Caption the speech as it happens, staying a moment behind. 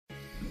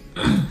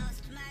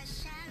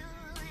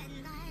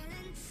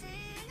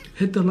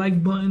Hit the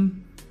like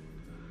button,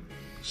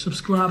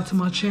 subscribe to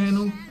my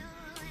channel,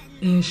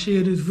 and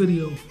share this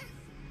video.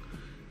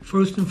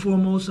 First and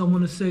foremost, I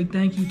want to say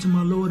thank you to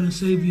my Lord and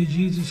Savior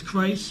Jesus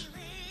Christ.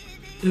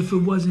 If it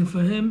wasn't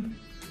for him,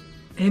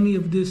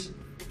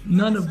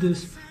 none of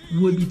this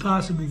would be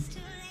possible.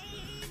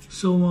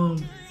 So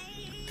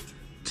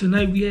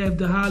tonight we have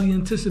the highly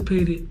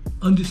anticipated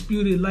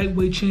undisputed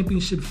lightweight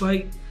championship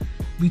fight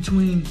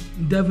between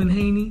Devin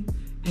Haney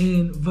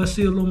and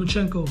Vasyl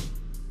Lomachenko.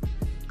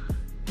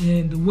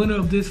 And the winner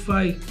of this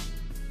fight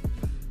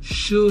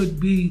should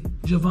be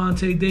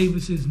Gervonta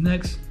Davis's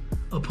next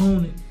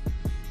opponent.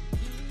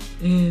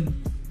 And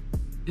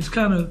it's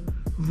kind of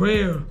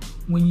rare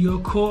when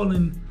you're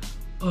calling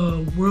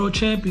a world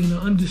champion, an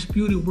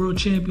undisputed world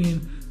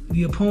champion,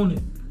 the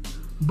opponent.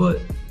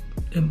 But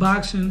in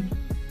boxing,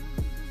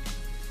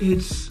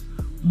 it's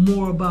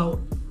more about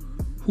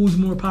who's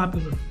more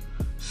popular.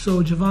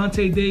 So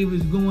Gervonta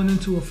Davis going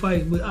into a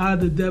fight with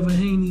either Devin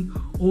Haney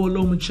or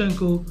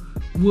Lomachenko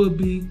would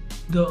be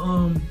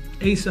the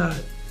A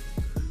side.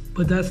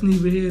 But that's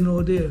neither here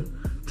nor there.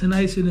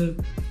 Tonight's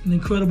an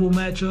incredible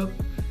matchup.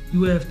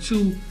 You have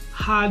two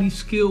highly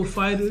skilled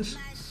fighters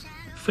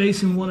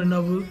facing one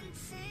another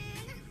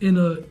in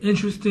an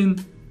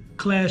interesting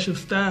clash of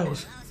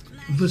styles.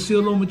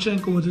 Vasyl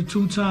Lomachenko is a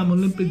two-time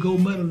Olympic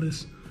gold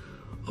medalist,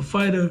 a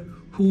fighter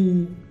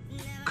who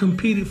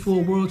competed for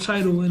a world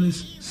title in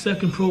his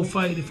second pro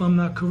fight, if I'm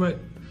not correct.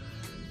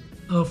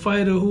 A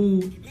fighter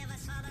who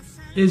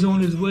is on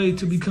his way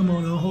to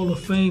becoming a Hall of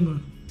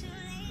Famer.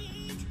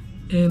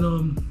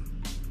 And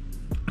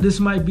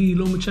this might be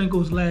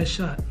Lomachenko's last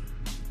shot.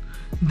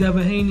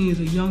 Devin Haney is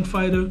a young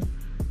fighter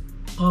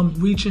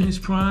reaching his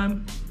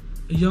prime,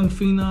 a young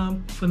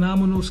phenom,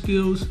 phenomenal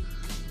skills,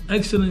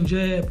 excellent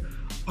jab,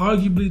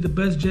 arguably the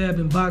best jab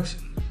in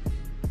boxing.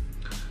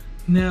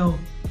 Now,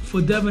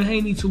 for Devin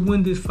Haney to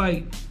win this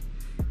fight,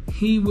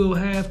 he will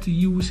have to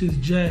use his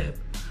jab.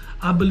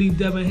 I believe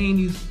Devin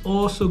Haney is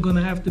also going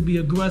to have to be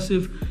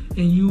aggressive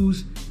and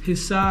use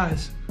his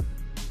size,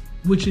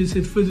 which is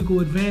his physical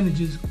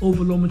advantages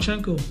over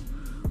Lomachenko.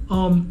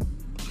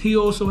 He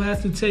also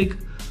has to take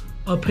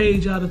a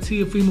page out of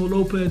Teofimo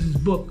Lopez's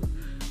book.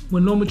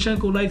 When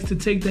Lomachenko likes to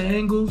take the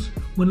angles,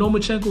 when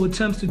Lomachenko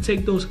attempts to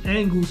take those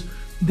angles,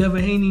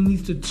 Devin Haney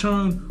needs to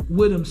turn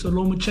with him so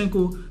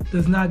Lomachenko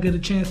does not get a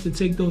chance to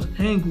take those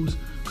angles,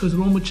 because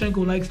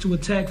Lomachenko likes to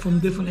attack from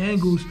different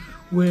angles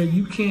where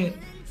you can't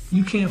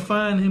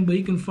find him, but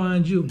he can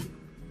find you.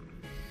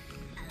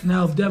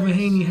 Now, if Devin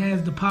Haney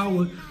has the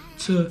power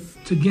to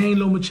gain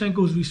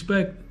Lomachenko's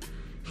respect,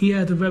 he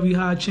has a very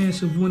high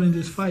chance of winning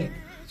this fight.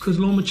 Because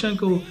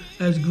Lomachenko,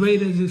 as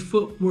great as his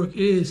footwork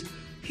is,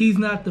 he's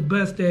not the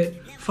best at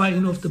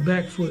fighting off the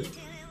back foot.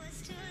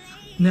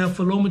 Now,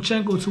 for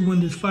Lomachenko to win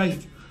this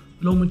fight,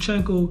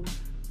 Lomachenko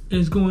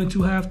is going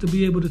to have to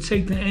be able to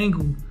take the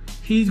angle.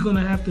 He's going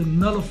to have to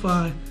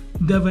nullify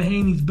Devin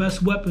Haney's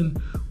best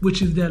weapon,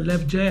 which is that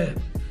left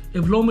jab.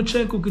 If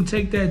Lomachenko can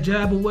take that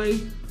jab away,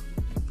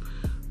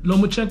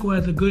 Lomachenko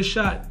has a good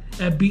shot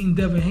at beating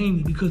Devin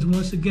Haney, because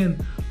once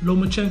again,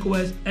 Lomachenko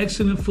has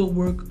excellent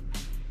footwork,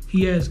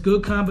 he has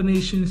good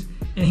combinations,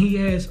 and he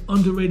has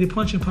underrated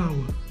punching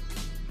power.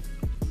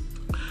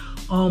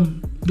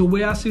 The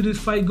way I see this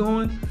fight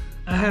going,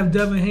 I have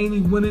Devin Haney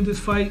winning this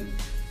fight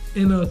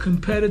in a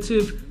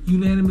competitive,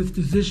 unanimous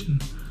decision.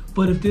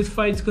 But if this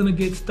fight's gonna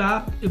get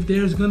stopped, if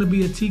there's gonna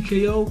be a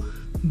TKO,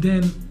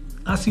 then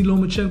I see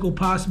Lomachenko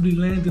possibly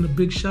landing a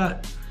big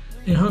shot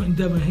and hurting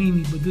Devin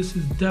Haney. But this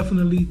is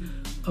definitely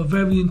a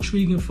very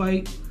intriguing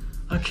fight.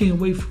 I can't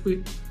wait for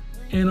it.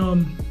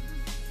 And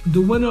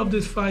the winner of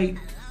this fight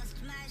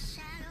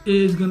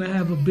is gonna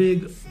have a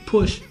big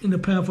push in the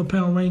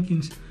pound-for-pound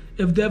rankings.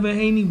 If Devin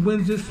Haney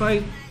wins this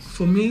fight,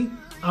 for me,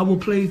 I will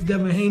place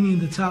Devin Haney in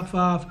the top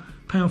 5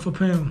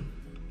 pound-for-pound.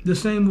 The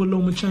same with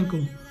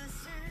Lomachenko.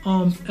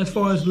 As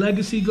far as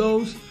legacy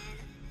goes,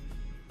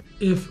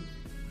 if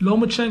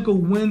Lomachenko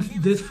wins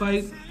this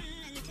fight,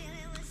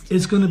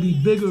 it's gonna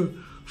be bigger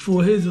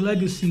for his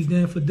legacy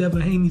than for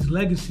Devin Haney's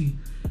legacy.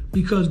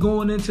 Because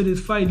going into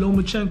this fight,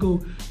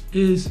 Lomachenko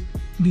is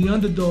the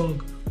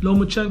underdog.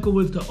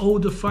 Lomachenko is the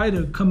older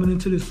fighter coming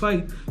into this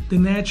fight, the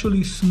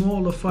naturally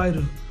smaller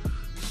fighter.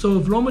 So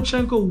if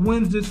Lomachenko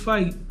wins this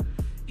fight,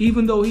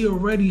 even though he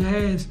already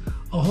has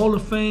a Hall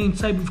of Fame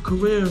type of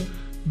career,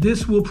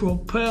 this will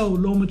propel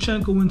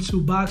Lomachenko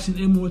into boxing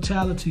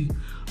immortality.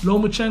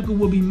 Lomachenko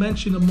will be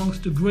mentioned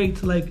amongst the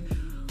greats like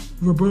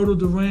Roberto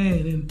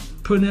Duran and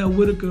Pernell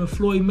Whitaker and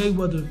Floyd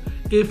Mayweather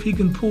if he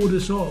can pull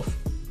this off.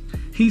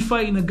 He's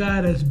fighting a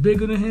guy that's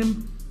bigger than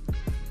him,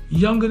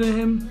 younger than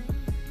him,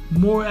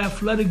 more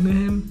athletic than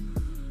him.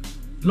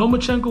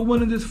 Lomachenko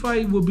winning this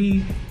fight will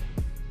be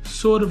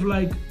sort of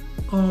like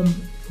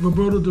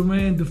Roberto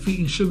Duran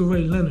defeating Sugar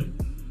Ray Leonard.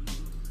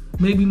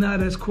 Maybe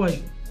not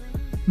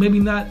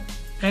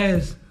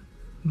as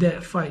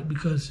that fight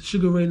because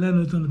Sugar Ray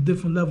Leonard's on a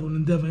different level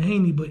than Devin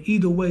Haney. But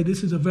either way,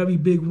 this is a very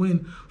big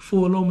win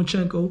for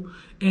Lomachenko,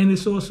 and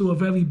it's also a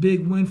very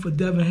big win for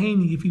Devin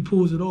Haney if he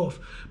pulls it off,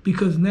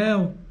 because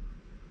now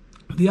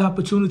the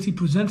opportunity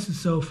presents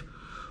itself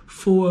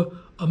for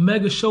a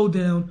mega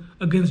showdown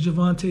against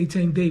Gervonta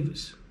Tank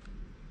Davis.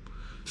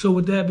 So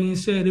with that being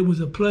said, it was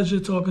a pleasure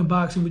talking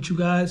boxing with you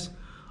guys.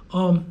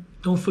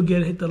 Don't forget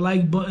to hit the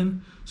like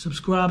button,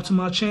 subscribe to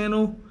my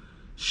channel,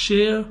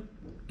 share,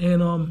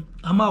 and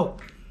I'm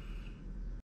out.